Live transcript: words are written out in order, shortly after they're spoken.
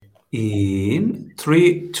In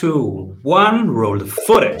 3, 2, 1, roll the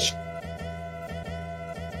footage.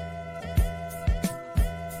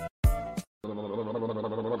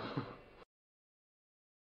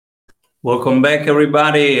 Welcome back,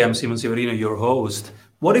 everybody. I'm Simon Severino, your host.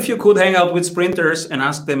 What if you could hang out with sprinters and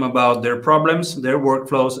ask them about their problems, their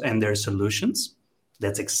workflows, and their solutions?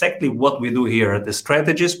 That's exactly what we do here at the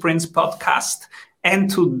Strategy Sprints podcast. And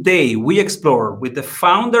today we explore with the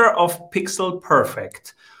founder of Pixel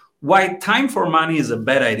Perfect why time for money is a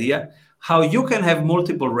bad idea, how you can have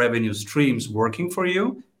multiple revenue streams working for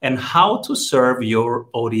you, and how to serve your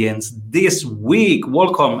audience this week.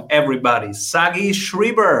 Welcome, everybody. Sagi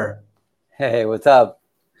Schreiber. Hey, what's up?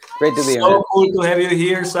 Great to be here, man. So cool to have you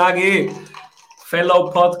here, Sagi.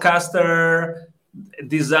 Fellow podcaster,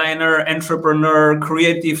 designer, entrepreneur,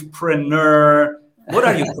 creativepreneur. What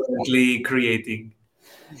are you currently creating?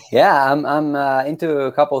 Yeah, I'm into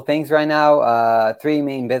a couple of things right now. Three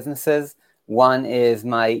main businesses. One is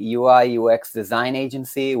my UI UX design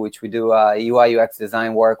agency, which we do UI UX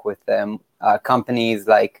design work with companies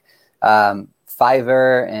like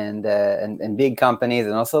Fiverr and big companies,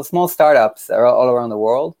 and also small startups all around the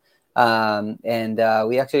world.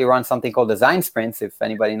 We actually run something called Design Sprints, if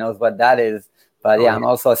anybody knows what that is. But yeah, I'm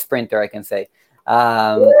also a sprinter, I can say.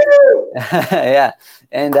 Yeah.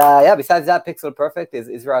 Besides that, Pixel Perfect is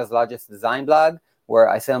Israel's largest design blog, where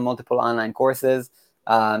I sell multiple online courses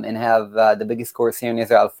and have the biggest course here in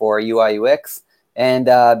Israel for UI UX. And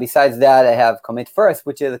besides that, I have Commit First,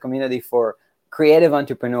 which is a community for creative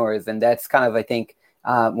entrepreneurs. And that's kind of, I think,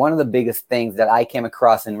 one of the biggest things that I came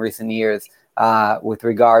across in recent years with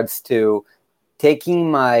regards to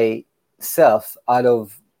taking myself out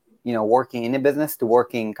of working in a business to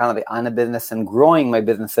working kind of on a business and growing my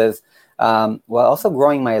businesses, while also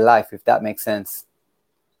growing my life, if that makes sense.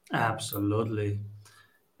 Absolutely.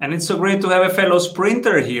 And it's so great to have a fellow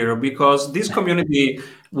sprinter here, because this community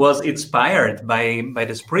was inspired by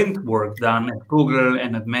the sprint work done at Google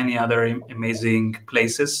and at many other amazing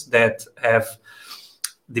places that have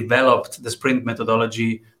developed the sprint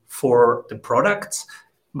methodology for the products.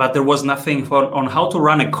 But there was nothing on how to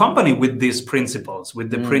run a company with these principles, with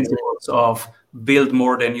the principles of build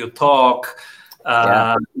more than you talk,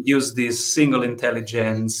 use this single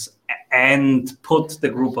intelligence, and put the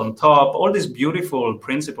group on top. All these beautiful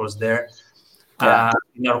principles there. And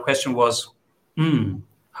our question was,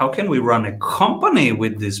 how can we run a company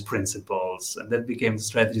with these principles? And that became the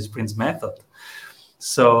Strategy Sprints method.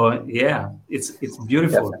 So yeah, it's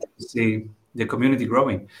beautiful to see the community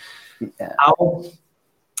growing. Yeah.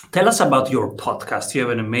 Tell us about your podcast. You have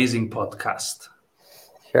an amazing podcast.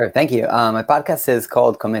 Sure. Thank you. My podcast is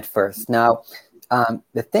called Commit First. Now,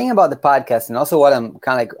 the thing about the podcast, and also what I'm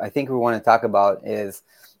kind of like, I think we want to talk about is,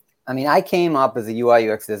 I came up as a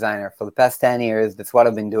UI UX designer for the past 10 years. That's what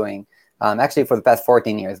I've been doing. Actually, for the past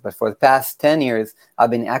 14 years, but for the past 10 years, I've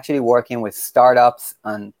been actually working with startups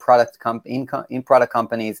on product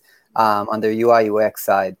companies on their UI UX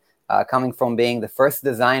side. Coming from being the first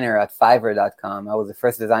designer at Fiverr.com, I was the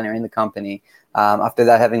first designer in the company. After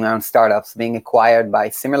that, having my own startups, being acquired by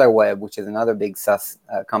SimilarWeb, which is another big SaaS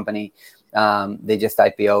company. They just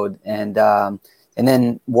IPO'd, and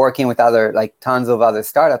then working with tons of other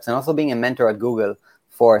startups, and also being a mentor at Google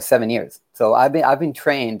for 7 years. So I've been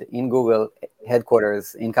trained in Google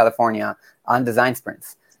headquarters in California on design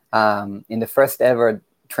sprints, in the first ever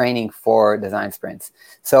training for design sprints.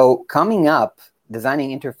 So coming up,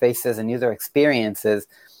 designing interfaces and user experiences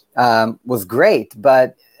was great.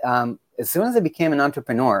 But as soon as I became an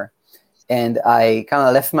entrepreneur and I kind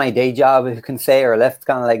of left my day job, if you can say, or left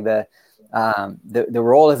kind of like the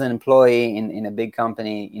role as an employee in a big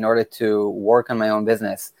company in order to work on my own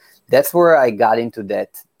business, that's where I got into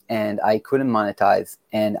debt and I couldn't monetize.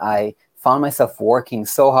 And I found myself working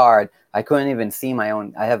so hard, I couldn't even see my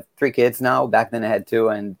own. I have 3 kids now. Back then I had 2.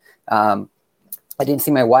 And I didn't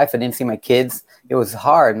see my wife. I didn't see my kids. It was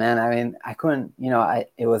hard, man. I couldn't,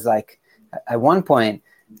 it was like at one point,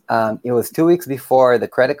 it was 2 weeks before the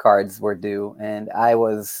credit cards were due. And I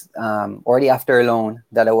was already after a loan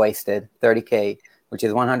that I wasted, $30K, which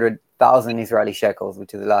is 100,000 Israeli shekels,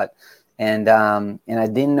 which is a lot. And I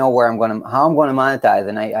didn't know how I'm going to monetize.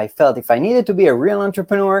 And I felt if I needed to be a real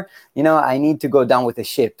entrepreneur, I need to go down with the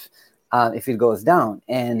ship. If it goes down.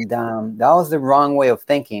 And that was the wrong way of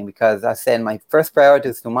thinking, because I said my first priority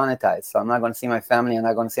is to monetize. So I'm not going to see my family. I'm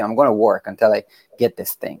going to work until I get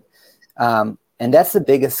this thing. And that's the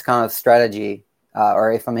biggest kind of strategy,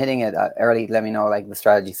 or if I'm hitting it early, let me know the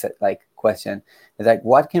strategy question. Is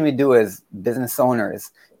what can we do as business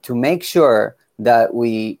owners to make sure that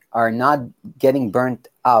we are not getting burnt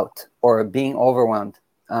out or being overwhelmed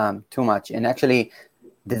too much, and actually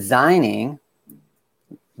designing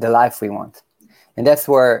the life we want. And that's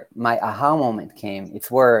where my aha moment came.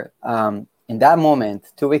 It's where in that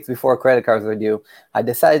moment, 2 weeks before credit cards were due, I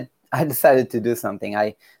decided to do something.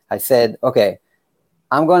 I said, okay,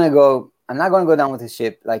 I'm not gonna go down with the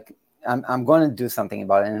ship. Like I'm gonna do something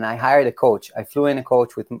about it. And I hired a coach. I flew in a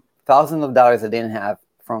coach with thousands of dollars I didn't have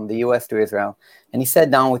from the US to Israel. And he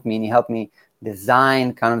sat down with me and he helped me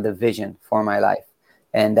design kind of the vision for my life.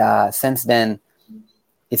 And since then,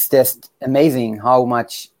 it's just amazing how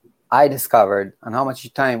much I discovered and how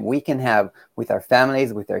much time we can have with our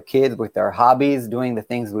families, with our kids, with our hobbies, doing the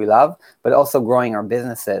things we love, but also growing our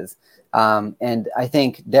businesses. And I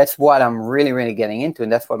think that's what I'm really, really getting into.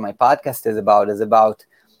 And that's what my podcast is about,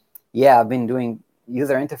 I've been doing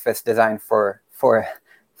user interface design for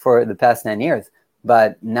the past 10 years.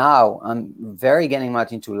 But now I'm very getting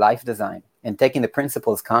much into life design and taking the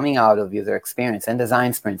principles coming out of user experience and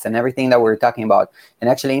design sprints and everything that we're talking about and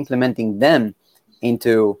actually implementing them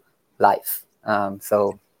into life.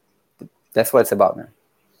 So that's what it's about, man.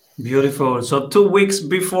 Beautiful. So 2 weeks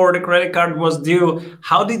before the credit card was due,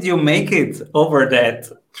 how did you make it over that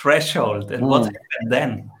threshold, and what happened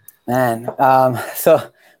then? Man,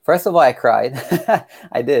 so first of all, I cried.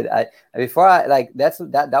 I did.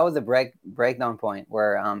 That was a breakdown point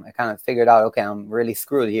where I kind of figured out, okay, I'm really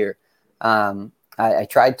screwed here. I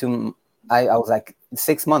tried to. I was like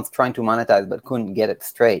 6 months trying to monetize, but couldn't get it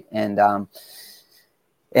straight, and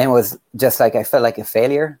it was just like I felt like a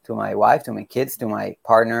failure to my wife, to my kids, to my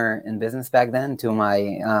partner in business back then, to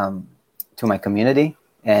my community,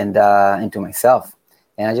 and to myself.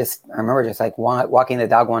 And I remember just like walking the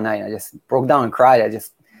dog one night, I just broke down and cried.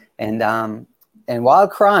 And while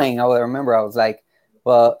crying, I remember I was like,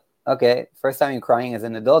 well, okay, first time you're crying as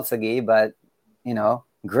an adult, Sagi, but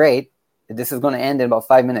great. This is going to end in about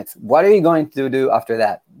 5 minutes. What are you going to do after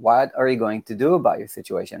that? What are you going to do about your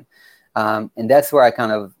situation? And that's where at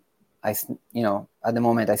the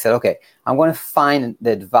moment I said, okay, I'm going to find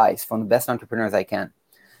the advice from the best entrepreneurs I can.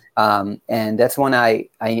 And that's when I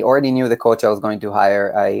already knew the coach I was going to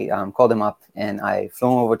hire. I called him up and I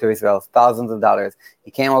flew him over to Israel, thousands of dollars.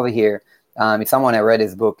 He came over here. It's someone I read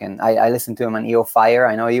his book and I listened to him on EO Fire.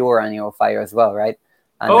 I know you were on EO Fire as well, right?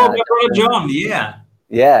 And, my brother John, yeah.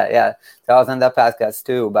 Yeah. So I was on that podcast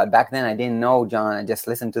too. But back then I didn't know John. I just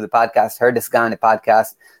listened to the podcast, heard this guy on the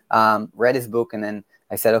podcast, read his book, and then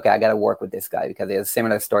I said, okay, I got to work with this guy because he has a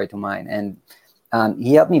similar story to mine. And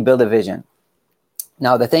he helped me build a vision.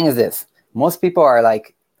 Now, the thing is this. Most people are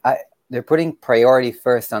like, they're putting priority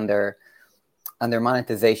first on their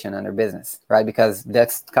monetization, on their business, right? Because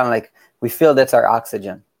that's kind of like, we feel that's our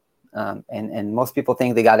oxygen. And most people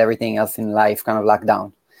think they got everything else in life kind of locked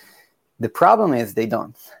down. The problem is they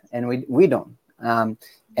don't, and we don't.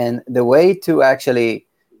 And the way to actually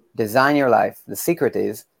design your life, the secret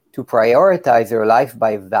is to prioritize your life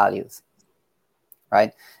by values,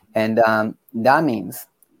 right? And that means,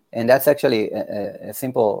 and that's actually a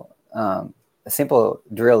simple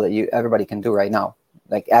drill that everybody can do right now.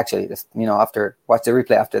 Like actually, just after watch the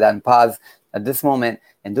replay after that and pause at this moment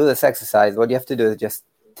and do this exercise. What you have to do is just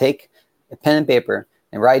take a pen and paper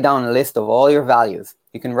and write down a list of all your values.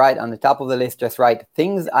 You can write on the top of the list, just write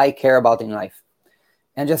things I care about in life,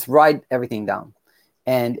 and just write everything down.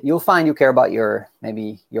 And you'll find you care about your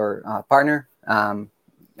partner. I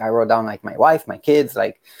wrote down like my wife, my kids,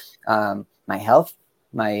 like my health,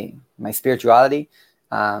 my spirituality,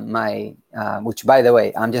 which by the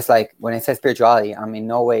way, I'm just like, when I say spirituality, I'm in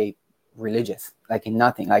no way religious, like in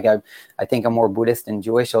nothing. Like I think I'm more Buddhist than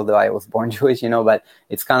Jewish, although I was born Jewish, but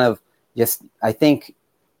it's kind of just, I think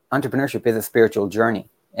entrepreneurship is a spiritual journey,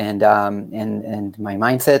 and my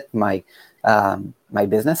mindset, my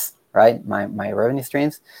business, right? My revenue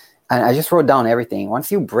streams. And I just wrote down everything.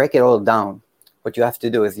 Once you break it all down, what you have to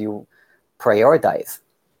do is you prioritize,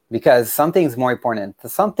 because some things are more important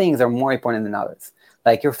than others.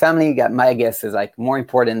 Like your family, my guess is like more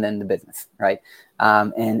important than the business, right?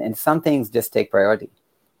 And some things just take priority.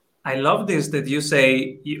 I love this that you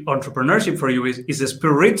say entrepreneurship for you is a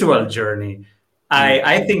spiritual journey.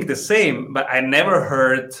 I think the same, but I never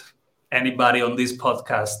heard anybody on this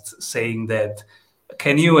podcast saying that.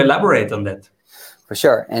 Can you elaborate on that? For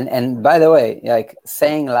sure. And by the way, like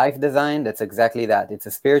saying life design, that's exactly that. It's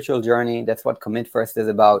a spiritual journey. That's what Commit First is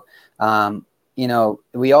about.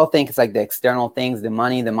 We all think it's like the external things, the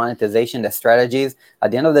money, the monetization, the strategies.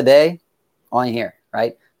 At the end of the day, on here,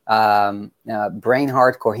 right? Brain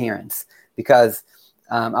heart coherence. Because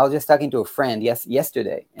I was just talking to a friend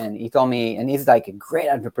yesterday, and he told me, and he's like a great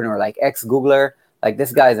entrepreneur, like ex-Googler, like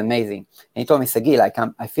this guy is amazing. And he told me, Sagi, like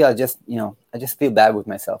I feel I just feel bad with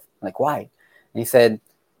myself. I'm like, why? And he said,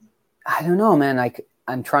 I don't know, man. Like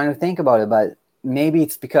I'm trying to think about it, but maybe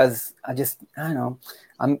it's because I don't know.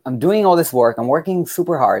 I'm doing all this work. I'm working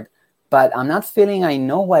super hard, but I'm not feeling I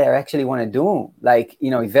know what I actually want to do. Like,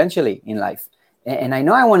 eventually in life, and I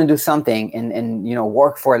know I want to do something, and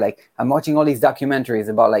work for it. Like, I'm watching all these documentaries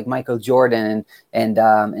about like Michael Jordan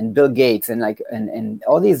and Bill Gates and like and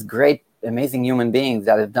all these great amazing human beings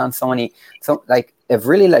that have done have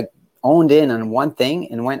really like owned in on one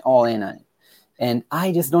thing and went all in on it. And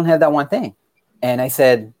I just don't have that one thing. And I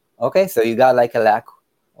said, okay, so you got like a lack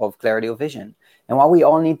of clarity of vision. And what we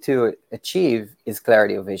all need to achieve is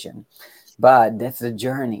clarity of vision. But that's the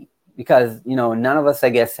journey, because, none of us, I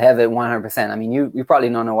guess, have it 100%. I mean, you probably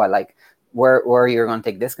don't know where you're going to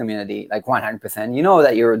take this community, like 100%. You know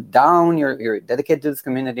that you're down, you're dedicated to this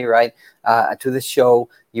community, right? To the show,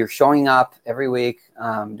 you're showing up every week,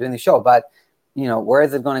 doing the show. But where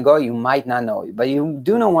is it going to go? You might not know, but you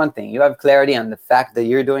do know one thing. You have clarity on the fact that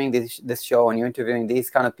you're doing this show and you're interviewing these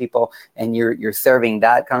kind of people and you're serving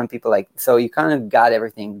that kind of people. Like, so you kind of got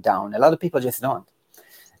everything down. A lot of people just don't.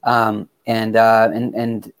 And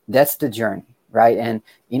that's the journey, right? And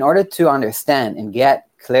in order to understand and get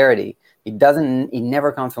clarity, it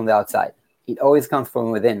never comes from the outside. It always comes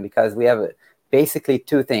from within, because we have basically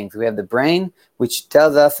two things. We have the brain, which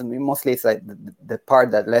tells us, and mostly it's like the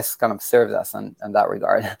part that less kind of serves us in that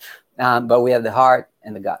regard. But we have the heart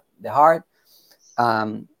and the gut. The heart, I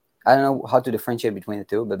don't know how to differentiate between the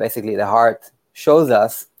two, but basically the heart shows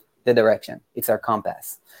us the direction. It's our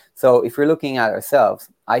compass. So if we're looking at ourselves,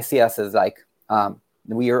 I see us as like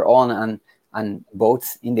we are all on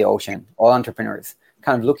boats in the ocean, all entrepreneurs,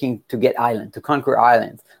 kind of looking to conquer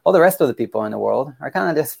islands. All the rest of the people in the world are kind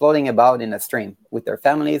of just floating about in a stream with their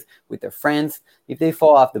families, with their friends. If they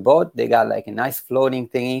fall off the boat, they got like a nice floating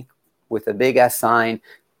thingy with a big ass sign,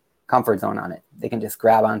 comfort zone on it. They can just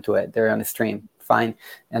grab onto it. They're on the stream, fine,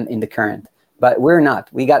 and in the current. But we're not.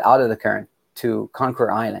 We got out of the current to conquer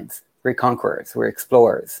islands. We're conquerors. We're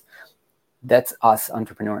explorers. That's us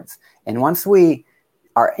entrepreneurs. And once we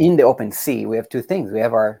are in the open sea, we have two things. We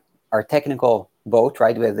have our technical boat,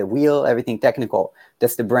 right? We have the wheel, everything technical.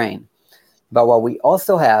 That's the brain. But what we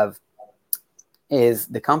also have is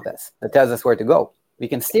the compass that tells us where to go. We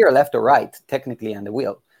can steer left or right, technically, on the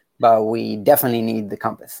wheel, but we definitely need the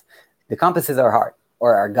compass. The compass is our heart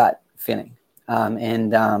or our gut feeling.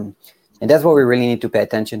 And that's what we really need to pay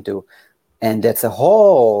attention to. And that's a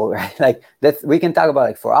whole, right? Like, we can talk about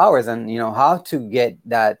like for hours and, how to get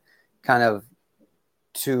that kind of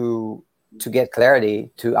to get clarity,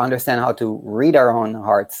 to understand how to read our own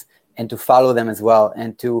hearts and to follow them as well.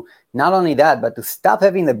 And to not only that, but to stop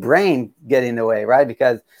having the brain get in the way, right?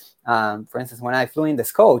 Because, for instance, when I flew in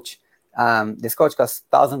this coach cost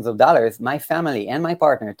thousands of dollars. My family and my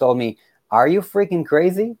partner told me, are you freaking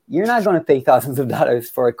crazy? You're not going to pay thousands of dollars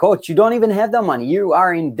for a coach. You don't even have the money. You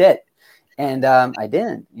are in debt. And I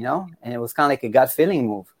didn't, and it was kind of like a gut feeling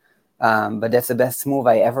move. But that's the best move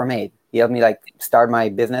I ever made. He helped me like start my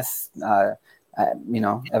business,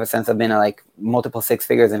 ever since I've been at like multiple six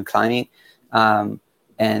figures in climbing.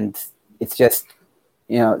 And it's just,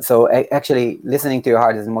 so actually listening to your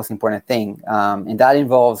heart is the most important thing. And that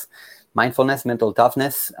involves mindfulness, mental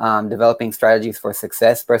toughness, developing strategies for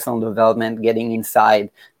success, personal development, getting inside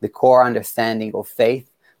the core understanding of faith.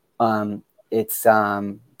 It's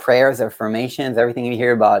prayers, affirmations, everything you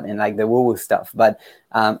hear about and like the woo-woo stuff. But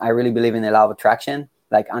I really believe in the law of attraction,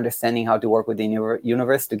 like understanding how to work with the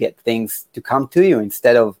universe to get things to come to you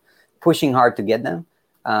instead of pushing hard to get them.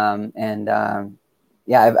 I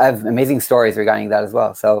have amazing stories regarding that as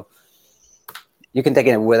well. So you can take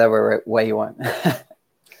it whatever way you want.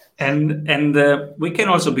 And we can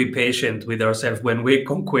also be patient with ourselves when we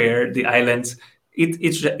conquer the islands.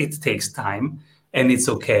 It takes time, and it's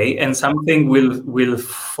okay. And something will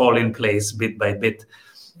fall in place bit by bit.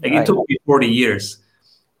 Like It took me 40 years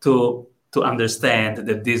to understand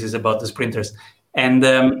that this is about the sprinters. And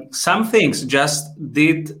some things just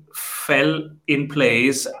fell in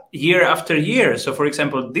place year after year. So, for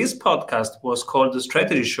example, this podcast was called The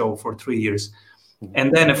Strategy Show for 3 years.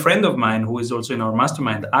 And then a friend of mine who is also in our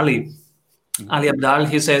mastermind, Ali Abdal,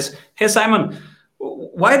 he says, hey, Simon,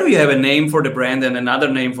 why do you have a name for the brand and another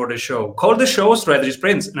name for the show? Call the show Strategy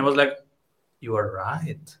Sprints. And I was like, you are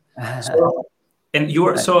right.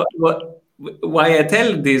 Why I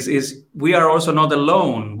tell this is we are also not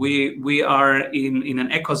alone. We are in an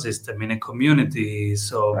ecosystem, in a community.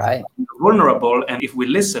 So vulnerable. And if we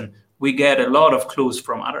listen, we get a lot of clues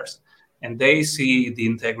from others. And they see the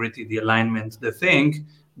integrity, the alignment, the thing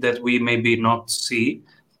that we maybe not see.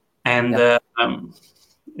 And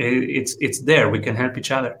it's there. We can help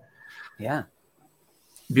each other. Yeah.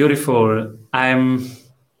 Beautiful.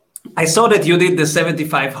 I saw that you did the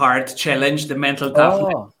 75 hard challenge, the mental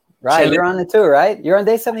toughness Oh, right. challenge. You're on it too, right? You're on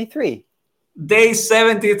day 73. Day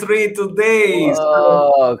 73 today.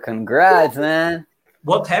 So Whoa, congrats, man.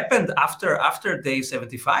 what happened after day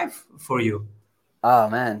 75 for you? Oh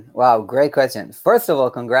man. Wow, great question. First of all,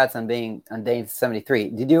 congrats on being on day 73.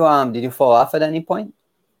 Did you fall off at any point?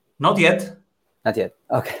 Not yet. Not yet.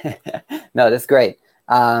 Okay. No, that's great.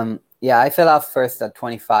 Yeah, I fell off first at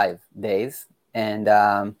 25 days, and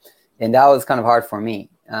that was kind of hard for me.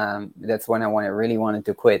 That's when really wanted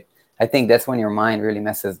to quit. I think that's when your mind really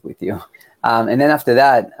messes with you. And then after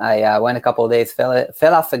that, I went a couple of days,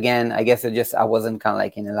 fell off again. I guess I wasn't kind of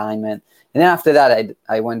like in alignment. And then after that,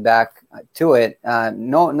 I went back to it.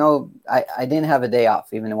 No, I didn't have a day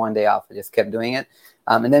off, even one day off. I just kept doing it.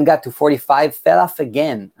 And then got to 45, fell off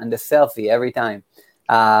again on the selfie every time.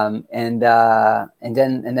 And then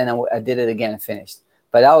I did it again and finished.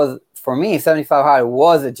 But that was, for me, 75 hard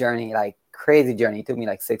was a journey, like crazy journey. It took me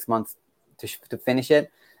like 6 months to finish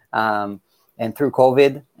it. And through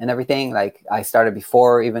COVID and everything, like I started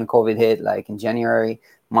before even COVID hit, like in January,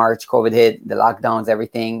 March, COVID hit, the lockdowns,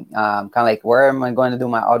 everything. Kind of like, where am I going to do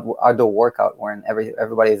my outdoor workout when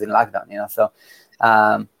everybody is in lockdown, you know? So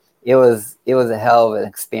it was a hell of an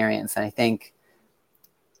experience. And I think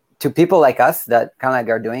to people like us that kind of like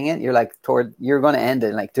are doing it, you're going to end it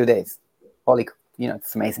in like 2 days. Holy,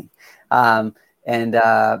 it's amazing. But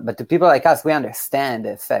to people like us, we understand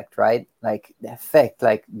the effect, right? Like the effect,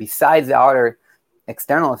 like besides the outer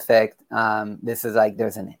external effect, this is like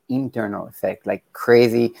there's an internal effect, like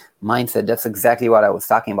crazy mindset. That's exactly what I was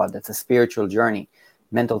talking about. That's a spiritual journey,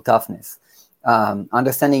 mental toughness,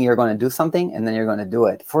 understanding you're going to do something and then you're going to do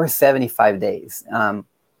it for 75 days.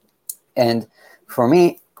 And for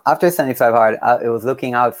me, after 75 hard, it was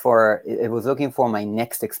looking for my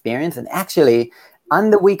next experience. And actually, on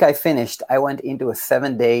the week I finished, I went into a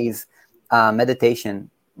 7 days meditation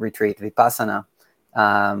retreat, Vipassana.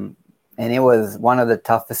 And it was one of the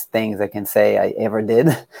toughest things I can say I ever did.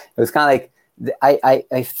 It was kind of like,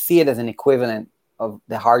 I see it as an equivalent of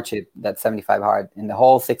the hardship that 75 hard. In the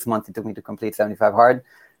whole 6 months it took me to complete 75 hard,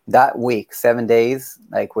 that week, 7 days,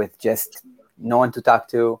 like with just no one to talk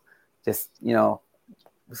to, just,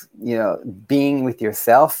 being with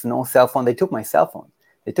yourself, no cell phone. They took my cell phone.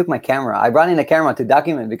 They took my camera. I brought in a camera to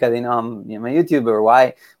document because I'm a YouTuber.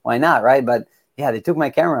 Why not, right? But yeah, they took my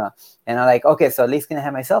camera, and I'm like, okay, so at least can I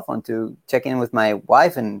have my cell phone to check in with my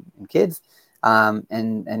wife and kids?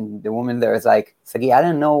 And the woman there is like, Sagi, I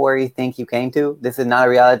don't know where you think you came to. This is not a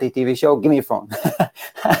reality TV show. Give me your phone.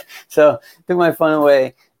 So took my phone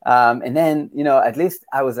away. And then, at least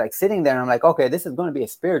I was like sitting there and I'm like, okay, this is going to be a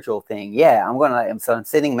spiritual thing. Yeah, so I'm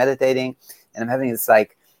sitting, meditating, and I'm having this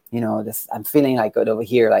like, I'm feeling like over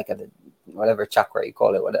here, like at the, whatever chakra you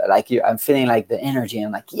call it, I'm feeling like the energy.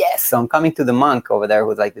 I'm like, yes. So I'm coming to the monk over there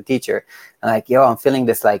who's like the teacher. And like, I'm feeling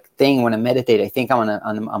this like thing when I meditate. I think I'm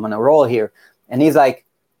on a roll here. And he's like,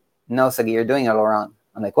 no, Sagi, you're doing it all wrong.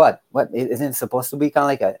 I'm like, what? Isn't it supposed to be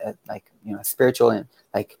kind of like a spiritual and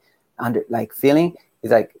like feeling?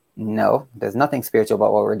 He's like, no, there's nothing spiritual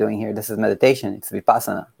about what we're doing here. This is meditation. It's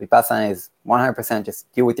Vipassana. Vipassana is 100% just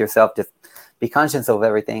you with yourself. Just be conscious of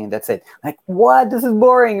everything. That's it. Like, what? This is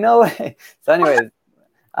boring. No way. So anyways,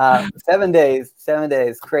 7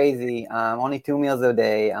 days, crazy. Only 2 meals a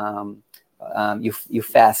day. You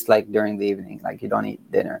fast like during the evening, like you don't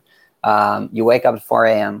eat dinner. You wake up at 4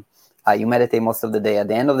 a.m. You meditate most of the day. At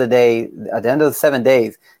the end of the 7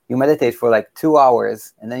 days, you meditate for like 2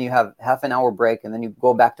 hours, and then you have half an hour break, and then you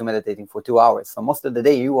go back to meditating for 2 hours. So most of the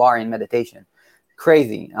day you are in meditation.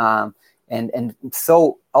 Crazy. And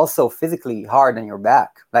so also physically hard on your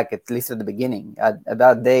back, like at least at the beginning. At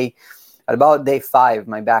about day 5,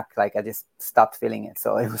 my back, like I just stopped feeling it.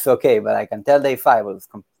 So it was okay. But like until day 5, it was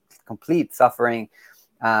complete suffering.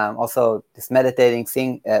 Also just meditating,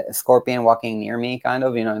 seeing a scorpion walking near me, kind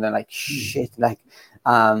of, and then like, shit, like,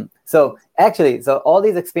 so all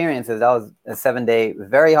these experiences, that was a 7 day,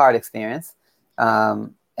 very hard experience.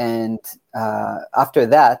 And after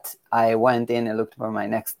that, I went in and looked for my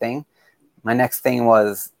next thing. My next thing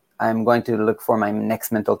was, I'm going to look for my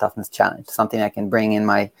next mental toughness challenge, something I can bring in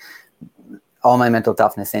all my mental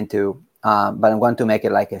toughness into, but I'm going to make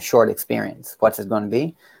it like a short experience. What's it going to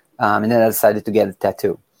be? And then I decided to get a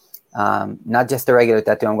tattoo. Not just a regular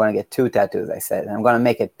tattoo. I'm going to get 2 tattoos, I said. And I'm going to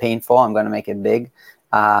make it painful. I'm going to make it big.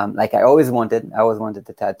 Like I always wanted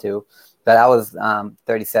the tattoo. But I was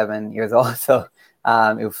 37 years old. So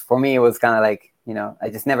for me, it was kind of like, I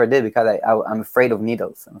just never did because I'm afraid of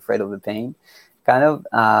needles. I'm afraid of the pain, kind of.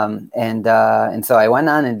 And so I went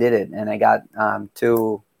on and did it. And I got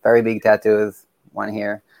 2 very big tattoos, one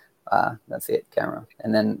here, That's it, camera.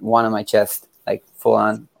 And then one on my chest, like full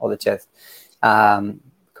on, all the chest.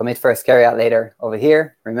 Commit first, carry out later over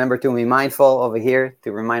here. Remember to be mindful over here,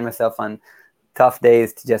 to remind myself on tough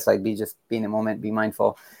days to just be in the moment, be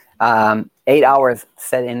mindful. 8 hours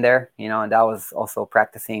set in there, and that was also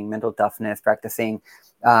practicing mental toughness, practicing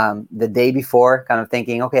the day before, kind of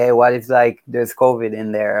thinking, okay, what if like there's COVID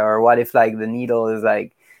in there, or what if like the needle is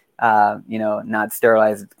like not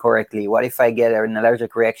sterilized correctly? What if I get an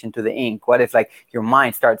allergic reaction to the ink? What if like your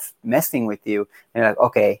mind starts messing with you and you're like,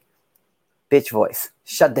 okay, bitch voice,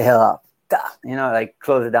 shut the hell up, like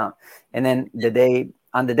close it down. And then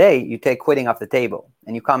on the day you take quitting off the table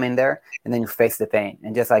and you come in there and then you face the pain,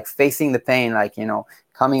 and just like facing the pain, like,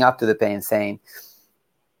 coming up to the pain, saying,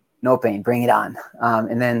 no pain, bring it on.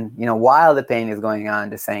 And then, while the pain is going on,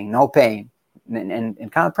 just saying no pain,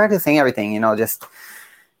 and kind of practicing everything, just,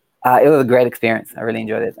 it was a great experience. I really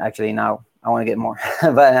enjoyed it. Actually, now I want to get more,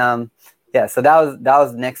 but yeah, so that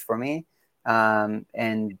was next for me. I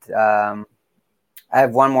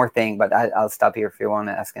have one more thing, but I'll stop here if you want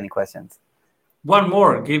to ask any questions. One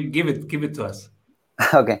more, give it to us.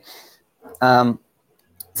 Okay.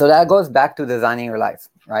 So that goes back to designing your life,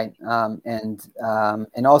 right? And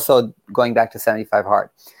also going back to 75 Hard.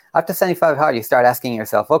 After 75 Hard, you start asking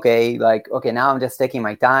yourself, okay, now I'm just taking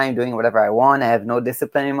my time, doing whatever I want. I have no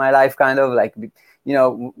discipline in my life, kind of like,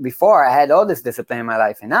 before I had all this discipline in my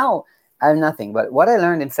life, and now I have nothing. But what I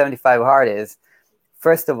learned in 75 Hard is,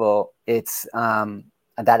 first of all, it's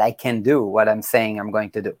that I can do what I'm saying I'm going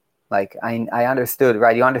to do. Like I understood,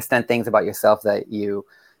 right? You understand things about yourself that you,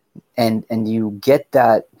 and you get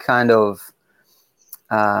that kind of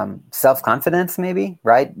self-confidence, maybe,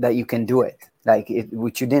 right? That you can do it,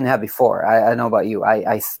 which you didn't have before. I don't know about you.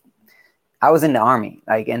 I was in the army,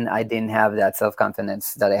 and I didn't have that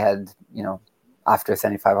self-confidence that I had, after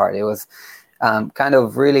 75 Hard. It was kind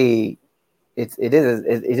of really, it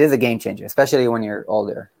is a game changer, especially when you're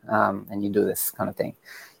older and you do this kind of thing.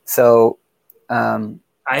 So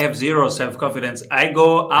I have zero self-confidence. I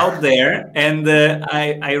go out there and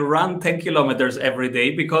I run 10 kilometers every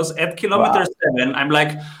day, because at kilometer 7, I'm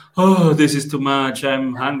like, oh, this is too much.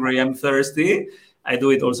 I'm hungry. I'm thirsty. I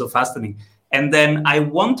do it also fasting. And then I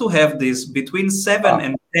want to have this between 7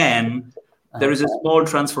 and 10. There is a small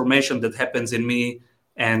transformation that happens in me,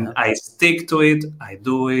 and I stick to it. I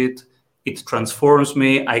do it. It transforms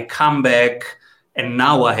me. I come back, and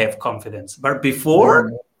now I have confidence. But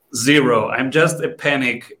before, zero. I'm just a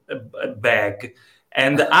panic bag.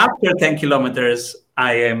 And after 10 kilometers,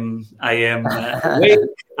 I am awake.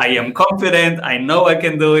 I am confident. I know I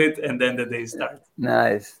can do it. And then the day starts.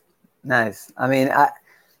 Nice. I mean, I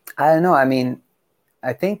don't know. I mean,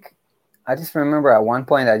 I think I just remember at one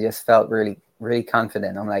point I just felt really, really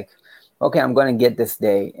confident. I'm like, okay, I'm going to get this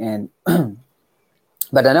day. And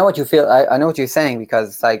but I know what you feel. I know what you're saying, because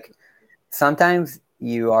it's like sometimes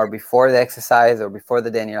you are before the exercise or before the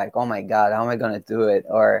day and you're like, oh my God, how am I going to do it?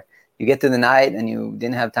 Or you get to the night and you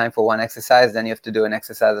didn't have time for one exercise. Then you have to do an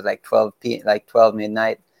exercise at like 12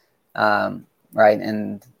 midnight. Right.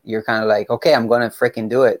 And you're kind of like, okay, I'm going to freaking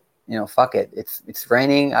do it. Fuck it. It's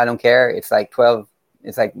raining. I don't care. It's like 12.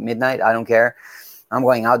 It's like midnight. I don't care. I'm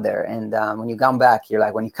going out there. And when you come back,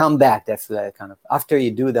 when you come back, that's the kind of, after you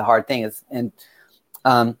do the hard thing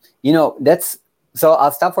that's, so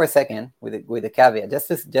I'll stop for a second with a caveat,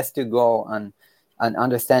 just to go on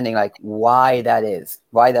understanding like why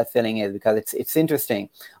that feeling is, because it's interesting.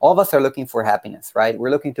 All of us are looking for happiness, right? We're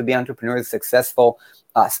looking to be entrepreneurs, successful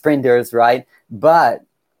sprinters, right? But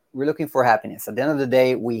we're looking for happiness. At the end of the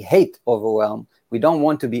day, we hate overwhelm. We don't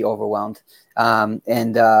want to be overwhelmed, and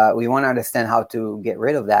we want to understand how to get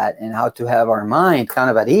rid of that and how to have our mind kind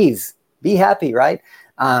of at ease, be happy, right?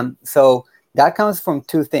 So that comes from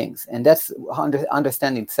two things, and that's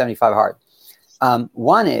understanding 75 Hard.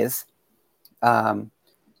 One is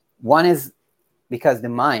because the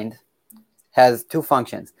mind has two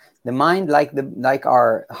functions. The mind, like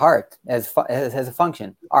our heart, has a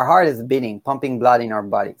function. Our heart is beating, pumping blood in our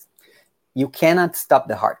bodies. You cannot stop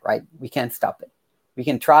the heart, right? We can't stop it. We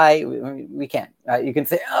can try, we can't. You can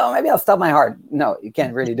say, oh, maybe I'll stop my heart. No, you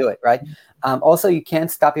can't really do it, right? Also, you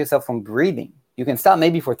can't stop yourself from breathing. You can stop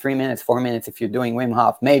maybe for 3 minutes, 4 minutes if you're doing Wim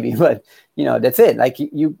Hof, maybe, but that's it. Like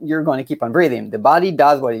you're going to keep on breathing. The body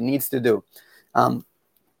does what it needs to do.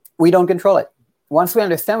 We don't control it. Once we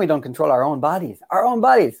understand we don't control our own bodies,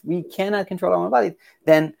 we cannot control our own bodies,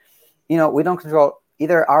 then, we don't control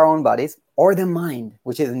either our own bodies or the mind,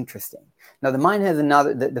 which is interesting. Now, the mind has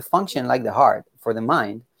the function like the heart for the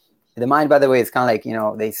mind. The mind, by the way, is kind of like,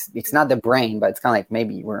 it's not the brain, but it's kind of like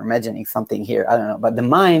maybe we're imagining something here. I don't know. But the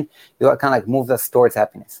mind, kind of like moves us towards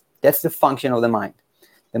happiness. That's the function of the mind.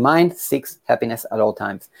 The mind seeks happiness at all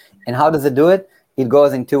times. And how does it do it? It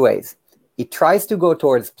goes in two ways. It tries to go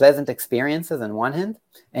towards pleasant experiences on one hand,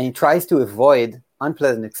 and it tries to avoid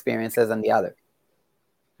unpleasant experiences on the other.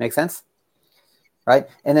 Make sense? Right?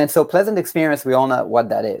 And then so pleasant experience, we all know what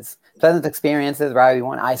that is. Pleasant experiences, right? We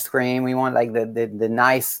want ice cream, we want like the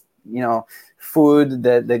nice, food,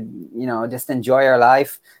 just enjoy our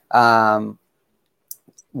life.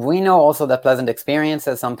 We know also that pleasant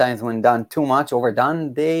experiences, sometimes when done too much,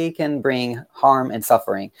 overdone, they can bring harm and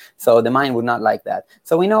suffering. So the mind would not like that.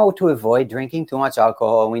 So we know to avoid drinking too much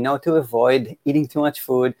alcohol. We know to avoid eating too much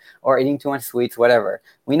food or eating too much sweets, whatever.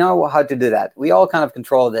 We know how to do that. We all kind of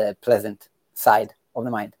control the pleasant side of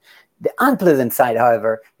the mind. The unpleasant side,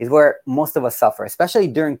 however, is where most of us suffer, especially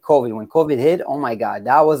during COVID. When COVID hit, oh my God,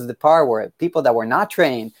 that was the part where people that were not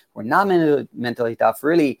trained, were not mentally tough,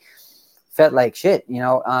 really felt like shit,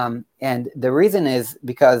 and the reason is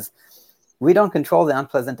because we don't control the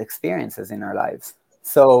unpleasant experiences in our lives.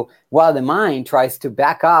 So while the mind tries to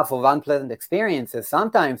back off of unpleasant experiences,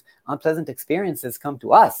 sometimes unpleasant experiences come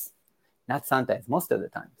to us. Not sometimes, most of the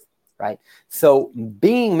times, right? So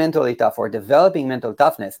being mentally tough or developing mental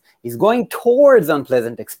toughness is going towards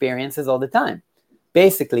unpleasant experiences all the time,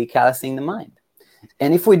 basically callousing the mind.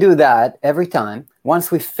 And if we do that every time,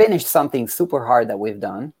 once we finish something super hard that we've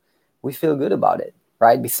done, we feel good about it,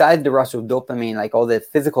 right? Besides the rush of dopamine, like all the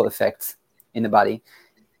physical effects in the body,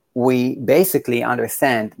 we basically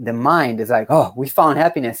understand the mind is like, oh, we found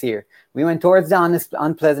happiness here. We went towards the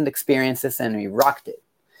unpleasant experiences and we rocked it.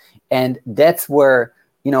 And that's where,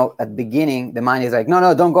 at the beginning, the mind is like,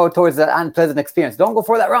 no, don't go towards that unpleasant experience. Don't go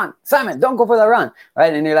for that run. Simon, don't go for that run,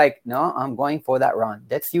 right? And you're like, no, I'm going for that run.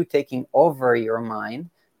 That's you taking over your mind,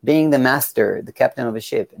 being the master, the captain of a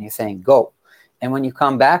ship, and you're saying, go. And when you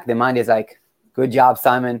come back, the mind is like, good job,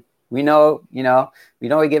 Simon. We know we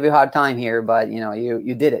give you a hard time here, but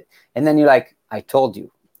you did it. And then you're like, I told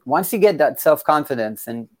you. Once you get that self-confidence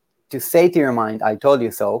and to say to your mind, I told you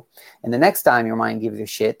so. And the next time your mind gives you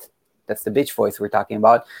shit, that's the bitch voice we're talking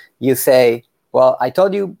about. You say, well, I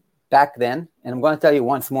told you back then, and I'm going to tell you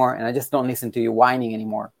once more, and I just don't listen to you whining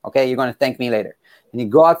anymore. Okay, you're going to thank me later. And you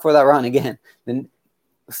go out for that run again. Then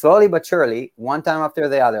slowly but surely, one time after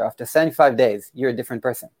the other, after 75 days, you're a different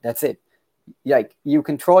person. That's it. Like you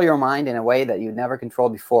control your mind in a way that you never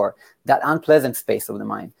controlled before. That unpleasant space of the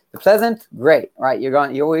mind. The pleasant, great, right?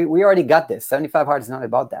 We already got this. 75 hard is not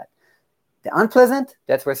about that. The unpleasant,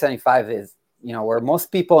 that's where 75 is. Where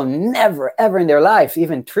most people never, ever in their life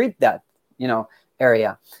even treat that,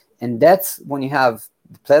 area. And that's when you have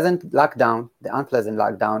the pleasant lockdown, the unpleasant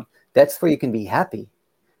lockdown. That's where you can be happy.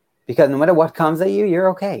 Because no matter what comes at you, you're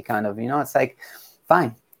okay, kind of. It's like,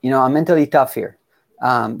 fine. I'm mentally tough here.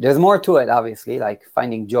 There's more to it, obviously, like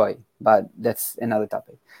finding joy, but that's another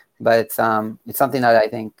topic. But it's something that I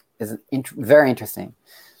think is very interesting.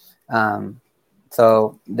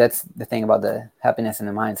 So that's the thing about the happiness in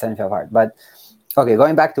the mind, 75 hard. But okay,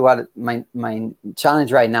 going back to what my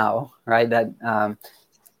challenge right now, right? That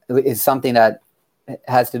is something that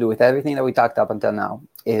has to do with everything that we talked up until now.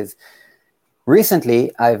 Is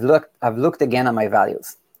recently I've looked again at my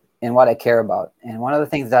values and what I care about, and one of the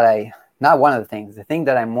things that the thing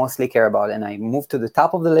that I mostly care about, and I moved to the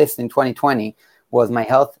top of the list in 2020, was my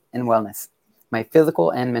health and wellness, my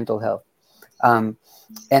physical and mental health.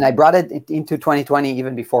 And I brought it into 2020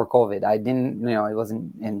 even before COVID. I didn't, it was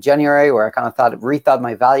in January where I kind of rethought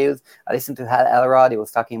my values. I listened to Hal Elrod. He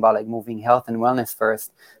was talking about like moving health and wellness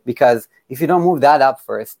first, because if you don't move that up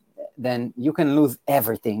first, then you can lose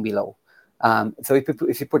everything below. So if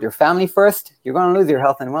you put your family first, you're going to lose your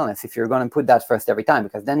health and wellness if you're going to put that first every time,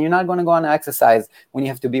 because then you're not going to go on exercise when you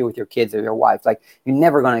have to be with your kids or your wife. Like you're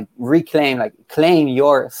never going to claim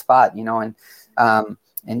your spot,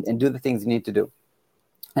 and do the things you need to do.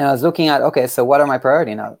 And I was looking at, okay, so what are my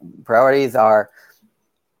priorities now? Priorities are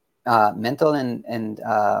mental and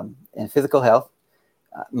physical health.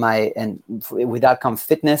 With that comes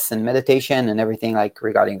fitness and meditation and everything like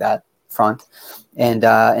regarding that front, and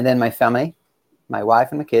then my family, my wife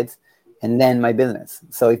and my kids, and then my business.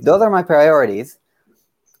 So if those are my priorities,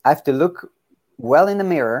 I have to look well in the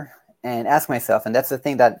mirror and ask myself. And that's the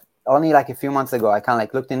thing that only like a few months ago I kind of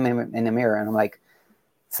like looked in the mirror and I'm like,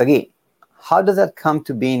 Sagi, how does that come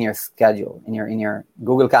to be in your schedule, in your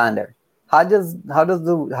Google Calendar? How does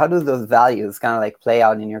those values kind of like play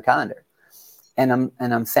out in your calendar? And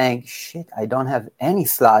I'm saying, shit, I don't have any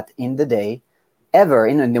slot in the day, ever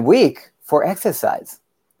in the week for exercise.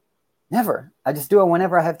 Never. I just do it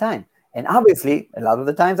whenever I have time. And obviously, a lot of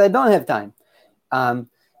the times I don't have time.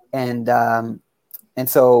 And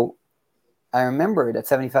so I remembered at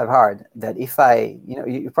 75 Hard that if I,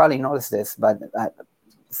 you probably noticed this, but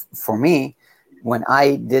for me, when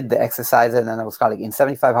I did the exercises, and I was called like in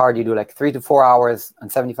 75 hard, you do like 3 to 4 hours on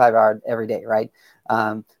 75 hard every day, right?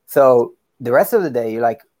 So the rest of the day, you're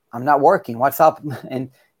like, I'm not working. What's up? And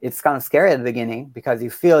it's kind of scary at the beginning because you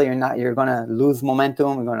feel you're going to lose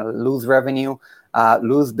momentum, you're going to lose revenue,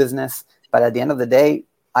 lose business. But at the end of the day,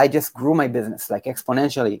 I just grew my business like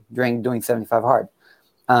exponentially during doing 75 hard.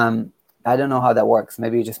 I don't know how that works.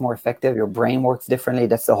 Maybe you're just more effective. Your brain works differently.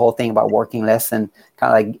 That's the whole thing about working less and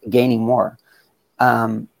kind of like gaining more.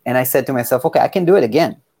 And I said to myself, okay, I can do it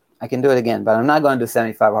again. But I'm not going to do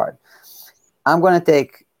 75 hard. I'm going to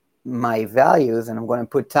take my values and I'm going to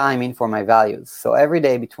put time in for my values. So every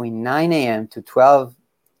day between 9 a.m. to 12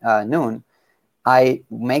 noon, I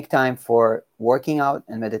make time for working out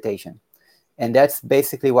and meditation. And that's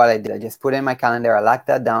basically what I did. I just put in my calendar. I locked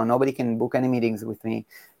that down. Nobody can book any meetings with me.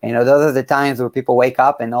 And, those are the times where people wake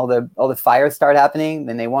up and all the fires start happening.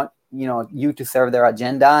 Then they want, you to serve their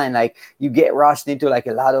agenda. And like you get rushed into like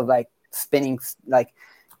a lot of like spinning, like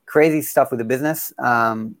crazy stuff with the business,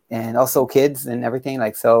 and also kids and everything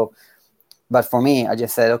like so. But for me, I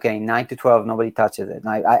just said, okay, 9 to 12, nobody touches it.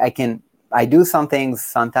 And I do some things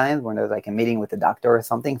sometimes when there's like a meeting with a doctor or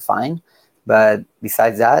something, fine. But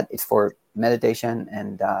besides that, it's for meditation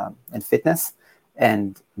and fitness.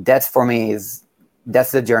 And that's for me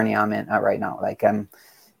that's the journey I'm in right now. Like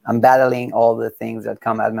I'm battling all the things that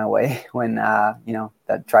come out of my way when,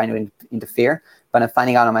 that trying to interfere, but I'm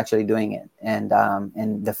finding out I'm actually doing it. And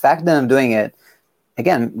the fact that I'm doing it,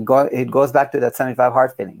 again, it goes back to that 75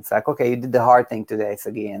 hard feeling. It's like, okay, you did the hard thing today,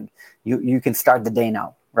 Sagi, and you can start the day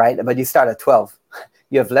now, right? But you start at 12.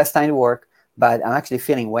 You have less time to work, but I'm actually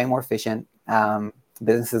feeling way more efficient.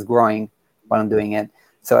 Business is growing while I'm doing it.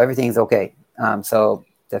 So everything's okay. So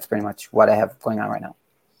that's pretty much what I have going on right now.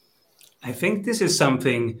 I think this is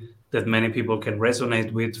something that many people can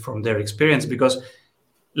resonate with from their experience, because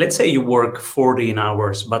let's say you work 14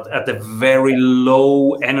 hours, but at a very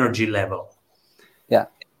low energy level. Yeah.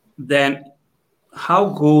 Then how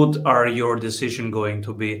good are your decisions going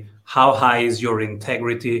to be? How high is your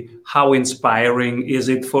integrity? How inspiring is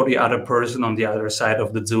it for the other person on the other side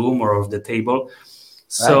of the Zoom or of the table?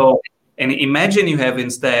 So, right. And imagine you have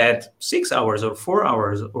instead 6 hours or 4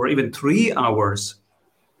 hours or even 3 hours,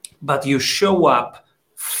 but you show up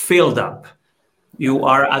filled up. You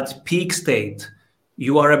are at peak state.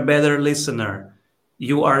 You are a better listener.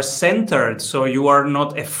 You are centered, so you are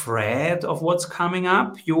not afraid of what's coming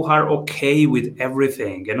up. You are okay with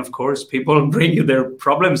everything. And of course, people bring you their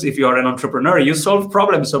problems. If you are an entrepreneur, you solve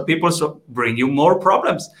problems, so people bring you more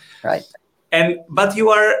problems. Right. But you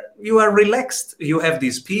are relaxed. You have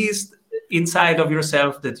this peace inside of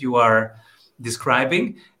yourself that you are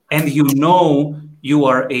describing, and you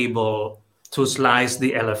are able to slice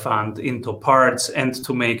the elephant into parts and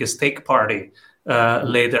to make a steak party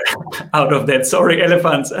later out of that. Sorry,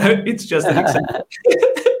 elephants. It's just an example.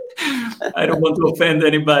 I don't want to offend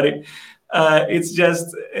anybody. It's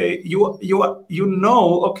just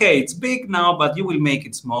okay, it's big now, but you will make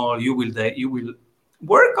it small. You will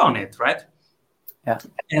work on it, right? Yeah.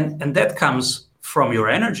 And that comes from your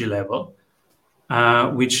energy level,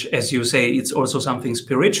 which, as you say, it's also something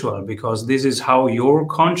spiritual, because this is how your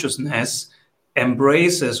consciousness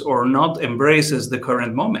embraces or not embraces the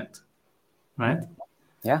current moment, right?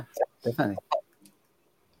 Yeah, definitely.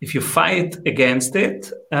 If you fight against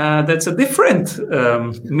it, that's a different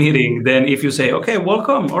meeting than if you say, okay,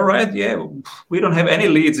 welcome. All right. Yeah, we don't have any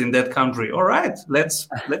leads in that country. All right, let's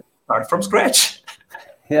start from scratch.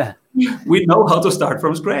 Yeah. We know how to start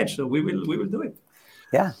from scratch, so we will do it.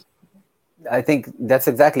 Yeah. I think that's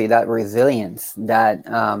exactly that resilience,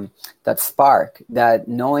 that spark, that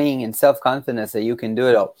knowing and self-confidence that you can do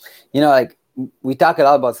it all. Like we talk a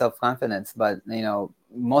lot about self-confidence, but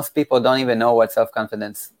most people don't even know what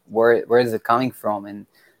self-confidence, where is it coming from? And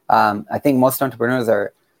I think most entrepreneurs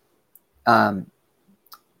are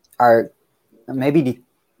maybe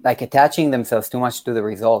like attaching themselves too much to the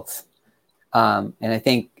results. And I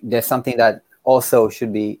think there's something that also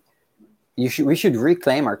should be, we should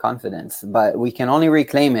reclaim our confidence, but we can only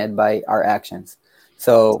reclaim it by our actions.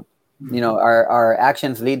 So, our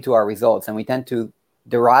actions lead to our results, and we tend to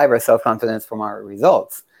derive our self-confidence from our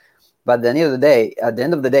results. But at the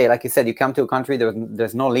end of the day, like you said, you come to a country,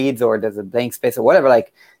 there's no leads, or there's a blank space or whatever,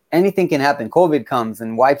 like anything can happen. COVID comes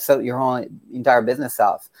and wipes out your whole entire business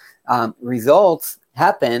off. Results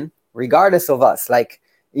happen regardless of us. Like,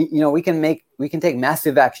 we can take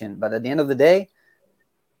massive action, but at the end of the day,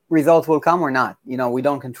 results will come or not. We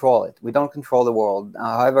don't control it. We don't control the world.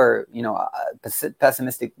 However,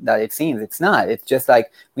 pessimistic that it seems, it's not. It's just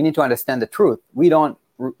like, we need to understand the truth. We don't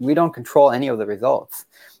control any of the results.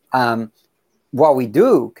 what we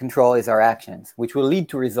do control is our actions, which will lead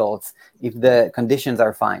to results if the conditions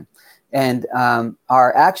are fine. And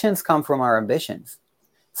our actions come from our ambitions.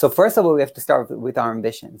 So first of all, we have to start with our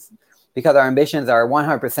ambitions, because our ambitions are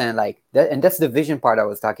 100% like that, and that's the vision part I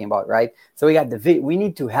was talking about, right? So we got we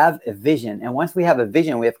need to have a vision, and once we have a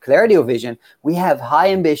vision, we have clarity of vision. We have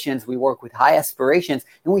high ambitions. We work with high aspirations,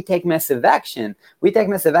 and we take massive action. We take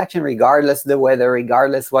massive action regardless the weather,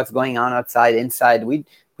 regardless what's going on outside, inside. We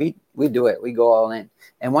do it. We go all in.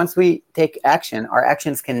 And once we take action, our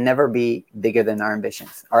actions can never be bigger than our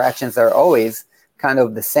ambitions. Our actions are always kind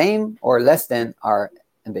of the same or less than our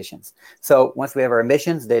ambitions. So once we have our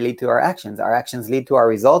ambitions, they lead to our actions. Our actions lead to our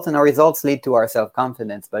results, and our results lead to our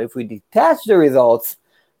self-confidence. But if we detach the results,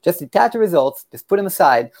 just put them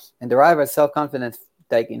aside and derive our self-confidence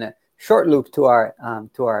like in a short loop to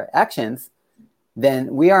our actions,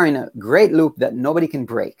 then we are in a great loop that nobody can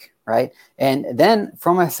break, right? And then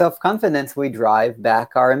from our self-confidence, we drive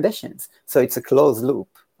back our ambitions. So it's a closed loop.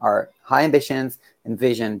 Our high ambitions and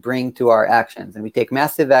vision bring to our actions, and we take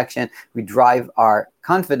massive action. We drive our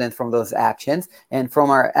confidence from those actions, and from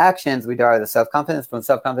our actions, we drive the self-confidence. From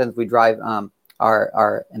self-confidence, we drive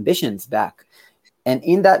our ambitions back. And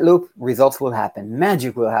in that loop, results will happen.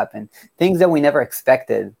 Magic will happen. Things that we never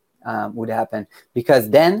expected would happen, because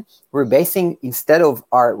then we're basing, instead of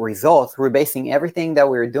our results, we're basing everything that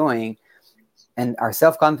we're doing and our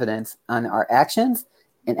self-confidence on our actions.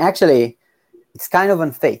 And actually, it's kind of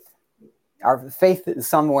on faith. Our faith is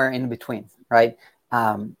somewhere in between, right?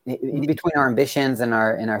 In between our ambitions and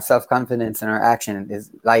our self-confidence and our action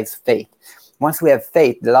lies faith. Once we have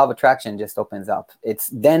faith, the law of attraction just opens up.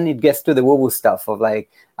 Then it gets to the woo-woo stuff of like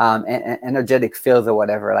energetic fields or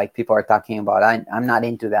whatever, like people are talking about. I'm not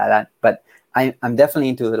into that, but I'm definitely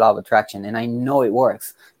into the law of attraction, and I know it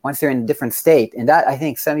works. Once you're in a different state, and that, I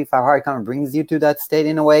think 75 Hard kind of brings you to that state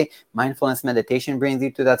in a way. Mindfulness meditation brings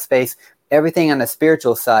you to that space. Everything on the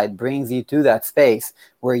spiritual side brings you to that space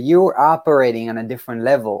where you're operating on a different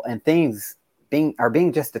level, and things are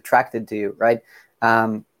being just attracted to you, right?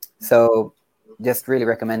 So just really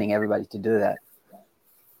recommending everybody to do that.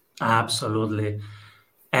 Absolutely.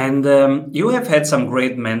 And you have had some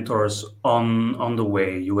great mentors on the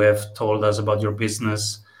way. You have told us about your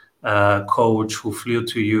business coach who flew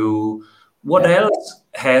to you. What else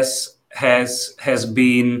has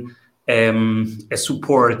been a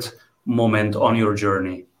support moment on your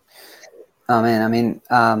journey? Oh man, I mean,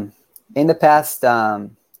 in the past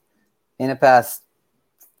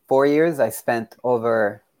 4 years, I spent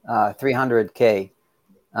over $300K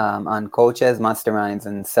on coaches, masterminds,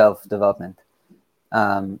 and self-development.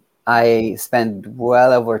 I spend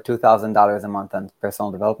well over $2,000 a month on personal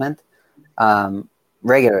development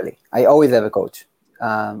regularly. I always have a coach.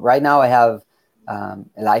 Right now, I have a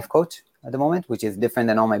life coach at the moment, which is different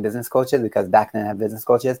than all my business coaches, because back then I had business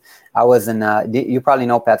coaches. I was in, you probably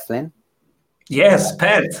know Pat Flynn. Yes,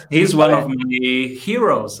 Pat. He's one of my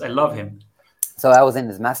heroes. I love him. So I was in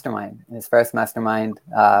his mastermind, in his first mastermind.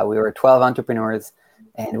 We were 12 entrepreneurs,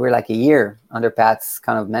 and we were like a year under Pat's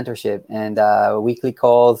kind of mentorship, and weekly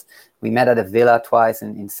calls. We met at a villa twice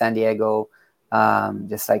in San Diego,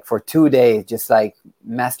 just like for 2 days, just like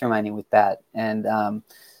masterminding with Pat. And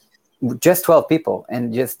just 12 people,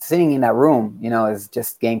 and just sitting in that room, is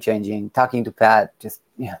just game changing. Talking to Pat,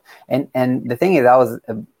 and the thing is,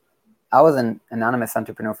 I was an anonymous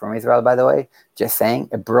entrepreneur from Israel, by the way. Just saying,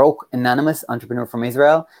 a broke anonymous entrepreneur from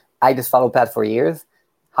Israel. I just followed Pat for years.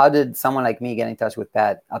 How did someone like me get in touch with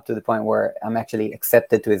Pat up to the point where I'm actually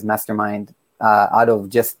accepted to his mastermind out of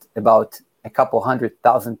just about a couple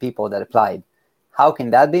 100,000 people that applied? How can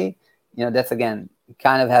that be? That's, again, it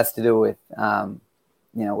kind of has to do with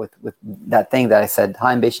with that thing that I said,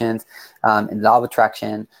 high ambitions, and law of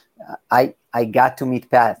attraction. I got to meet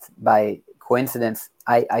Pat by coincidence.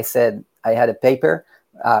 I said I had a paper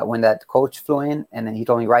when that coach flew in, and then he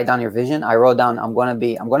told me, write down your vision. I wrote down, I'm going to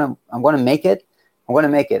make it.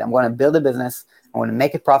 I'm going to build a business. I'm going to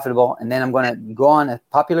make it profitable. And then I'm going to go on a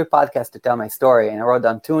popular podcast to tell my story. And I wrote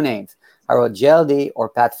down 2 names. I wrote JLD or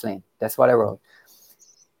Pat Flynn. That's what I wrote.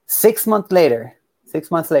 6 months later,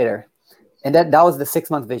 and that was the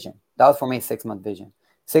 6-month vision. That was for me, 6-month vision.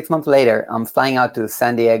 6 months later, I'm flying out to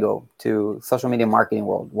San Diego to Social Media Marketing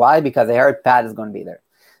World. Why? Because I heard Pat is going to be there.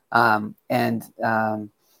 I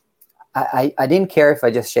didn't care if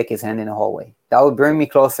I just shake his hand in the hallway. That would bring me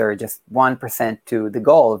closer, just 1% to the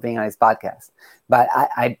goal of being on his podcast. But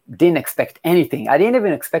I didn't expect anything. I didn't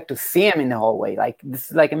even expect to see him in the hallway. Like, this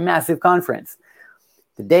is like a massive conference.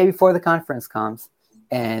 The day before the conference comes,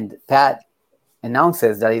 and Pat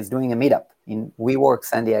announces that he's doing a meetup in WeWork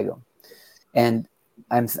San Diego. And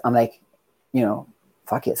I'm like,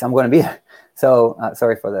 fuck yes, I'm going to be there. So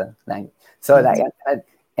sorry for the language. So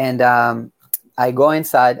I go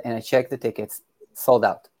inside and I check the tickets, sold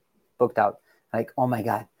out, booked out. Like, oh my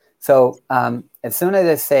God. So as soon as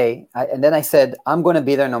I say, and then I said, I'm going to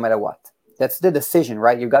be there no matter what. That's the decision,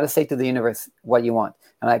 right? You got to say to the universe what you want.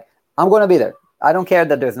 I'm like, I'm going to be there. I don't care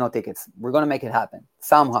that there's no tickets. We're going to make it happen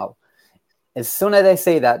somehow. As soon as I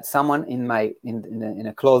say that, someone in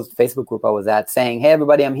a closed Facebook group I was at saying, hey,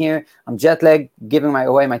 everybody, I'm here. I'm jet lagged, giving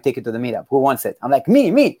away my ticket to the meetup. Who wants it? I'm like,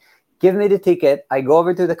 me. Give me the ticket. I go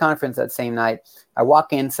over to the conference that same night. I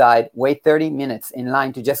walk inside, wait 30 minutes in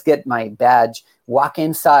line to just get my badge. Walk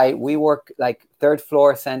inside. We work like third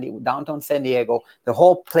floor, downtown San Diego. The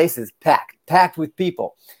whole place is packed with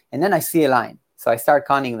people. And then I see a line. So I start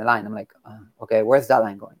counting the line. I'm like, okay, where's that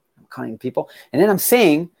line going? I'm counting people. And then I'm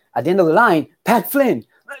saying at the end of the line, Pat Flynn.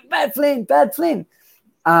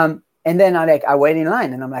 And then I wait in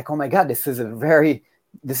line and I'm like, oh my God, this is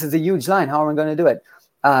a huge line. How am I going to do it?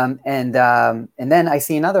 And then I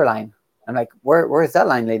see another line. I'm like, where is that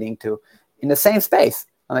line leading to? In the same space.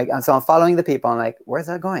 I'm like, and so I'm following the people. I'm like, where's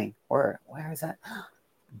that going? Where is that?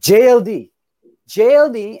 JLD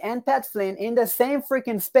and Pat Flynn in the same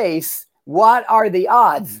freaking space. What are the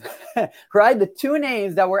odds? Right? The two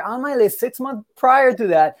names that were on my list 6 months prior to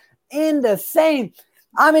that I'm in the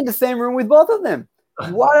same room with both of them.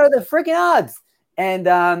 What are the freaking odds? And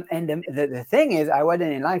the thing is, I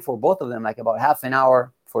waited in line for both of them, like about half an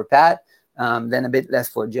hour for Pat, then a bit less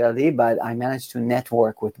for JLD, but I managed to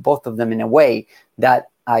network with both of them in a way that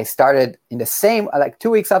I started in the same, like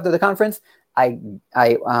 2 weeks after the conference, I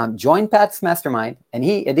joined Pat's mastermind, and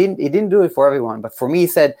he didn't do it for everyone, but for me, he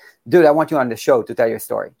said, dude, I want you on the show to tell your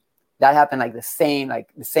story. That happened like the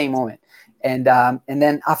same moment. And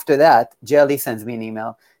then after that, JLD sends me an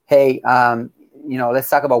email. Hey, let's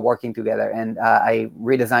talk about working together. And I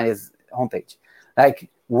redesigned his homepage. Like,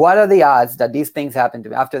 what are the odds that these things happen to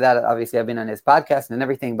me? After that, obviously, I've been on his podcast and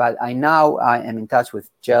everything, but I am in touch with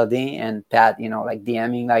JLD and Pat, like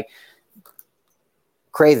DMing, like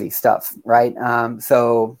crazy stuff, right?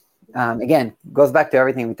 Again, goes back to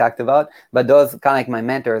everything we talked about, but those kind of like my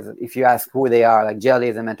mentors, if you ask who they are, like JLD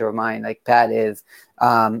is a mentor of mine, like Pat is.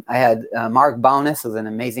 I had Mark Bowness, who's an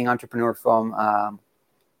amazing entrepreneur from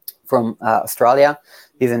Australia.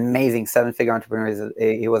 He's an amazing 7-figure entrepreneur.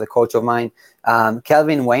 He was a coach of mine.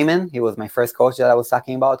 Kelvin Wayman, he was my first coach that I was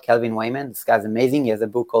talking about. Kelvin Wayman, this guy's amazing. He has a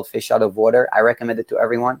book called Fish Out of Water. I recommend it to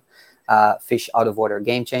everyone. Fish Out of Water,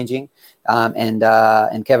 game changing.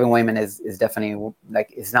 And Kevin Wayman is definitely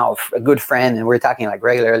is now a good friend, and we're talking like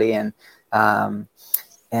regularly. I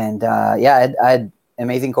had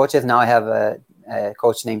amazing coaches. Now I have a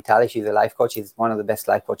coach named Tali. She's a life coach. She's one of the best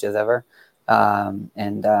life coaches ever. I'm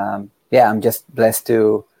just blessed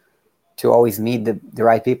to always meet the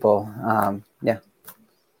right people.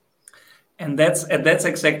 And that's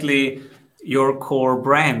exactly your core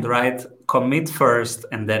brand, right? Commit first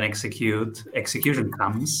and then execute. Execution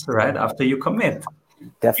comes right after you commit.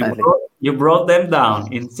 Definitely. You brought them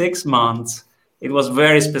down in 6 months. It was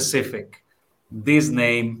very specific. This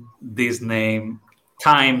name,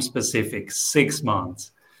 time specific, 6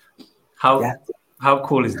 months. How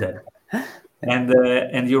cool is that?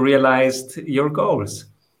 And you realized your goals.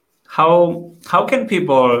 How can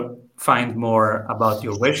people find more about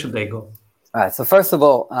you? Where should they go? All right. So first of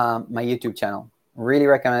all, my YouTube channel. Really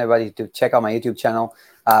recommend everybody to check out my YouTube channel,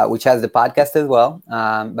 which has the podcast as well.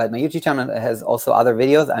 But my YouTube channel has also other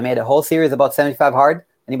videos. I made a whole series about 75 Hard.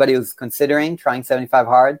 Anybody who's considering trying 75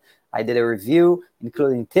 Hard, I did a review,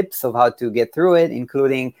 including tips of how to get through it,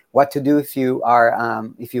 including what to do if you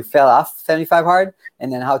fell off 75 Hard,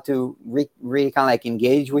 and then how to really kind of like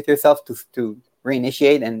engage with yourself to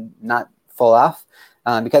reinitiate and not fall off.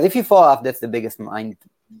 Because if you fall off, that's the biggest mind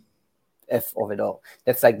F of it all.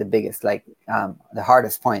 That's like the biggest, the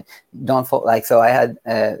hardest point. Don't fall. So I had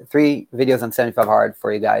 3 videos on 75 Hard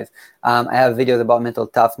for you guys. I have videos about mental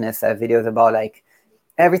toughness. I have videos about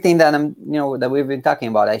everything that that we've been talking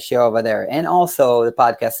about. I share over there, and also the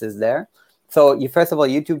podcast is there. So first of all,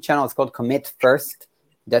 YouTube channel is called Commit First.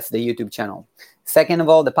 That's the YouTube channel. Second of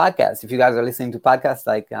all, the podcast. If you guys are listening to podcasts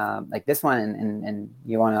like this one, and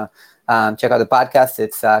you want to check out the podcast,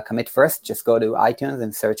 it's Commit First. Just go to iTunes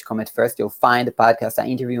and search Commit First. You'll find the podcast. I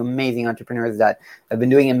interview amazing entrepreneurs that have been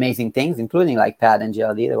doing amazing things, including like Pat and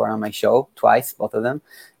JLD. They were on my show twice, both of them.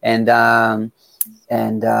 And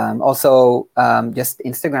also just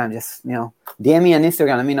Instagram. Just DM me on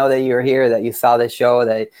Instagram. Let me know that you're here, that you saw the show,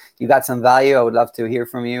 that you got some value. I would love to hear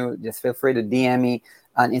from you. Just feel free to DM me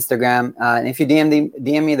on Instagram. And if you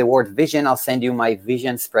DM me the word vision, I'll send you my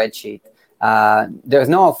vision spreadsheet. There's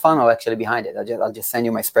no funnel actually behind it. I'll just send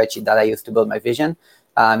you my spreadsheet that I use to build my vision.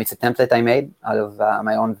 It's a template I made out of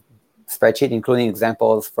my own spreadsheet, including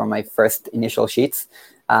examples from my first initial sheets.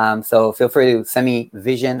 So feel free to send me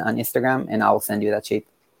vision on Instagram, and I'll send you that sheet.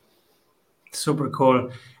 Super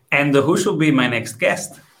cool. And who should be my next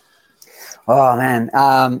guest? Oh man,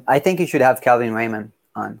 I think you should have Calvin Raymond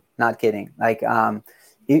on. Not kidding. Like,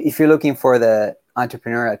 if you're looking for the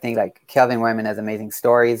entrepreneur, I think like Calvin Raymond has amazing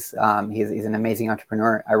stories. He's an amazing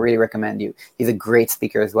entrepreneur. I really recommend you. He's a great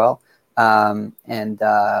speaker as well, and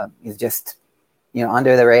he's just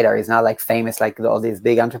under the radar. He's not like famous like all these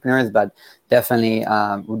big entrepreneurs, but definitely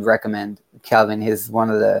would recommend Calvin. He's one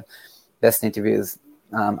of the best interviews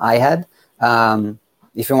I had.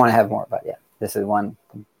 If you want to have more, but yeah, this is one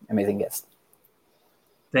amazing guest.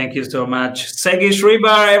 Thank you so much. Sagi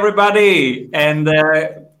Shribar, everybody. And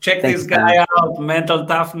check this guy out. Mental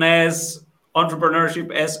toughness,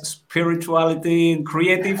 entrepreneurship as spirituality, and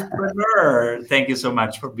creativepreneur. Thank you so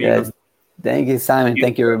much for being here. Thank you, Simon.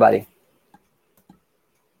 Thank you, everybody.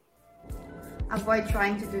 Avoid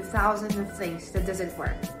trying to do thousands of things that doesn't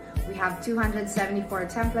work. We have 274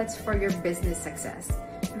 templates for your business success.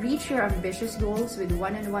 Reach your ambitious goals with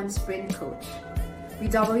one-on-one sprint coach. We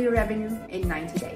double your revenue in 90 days.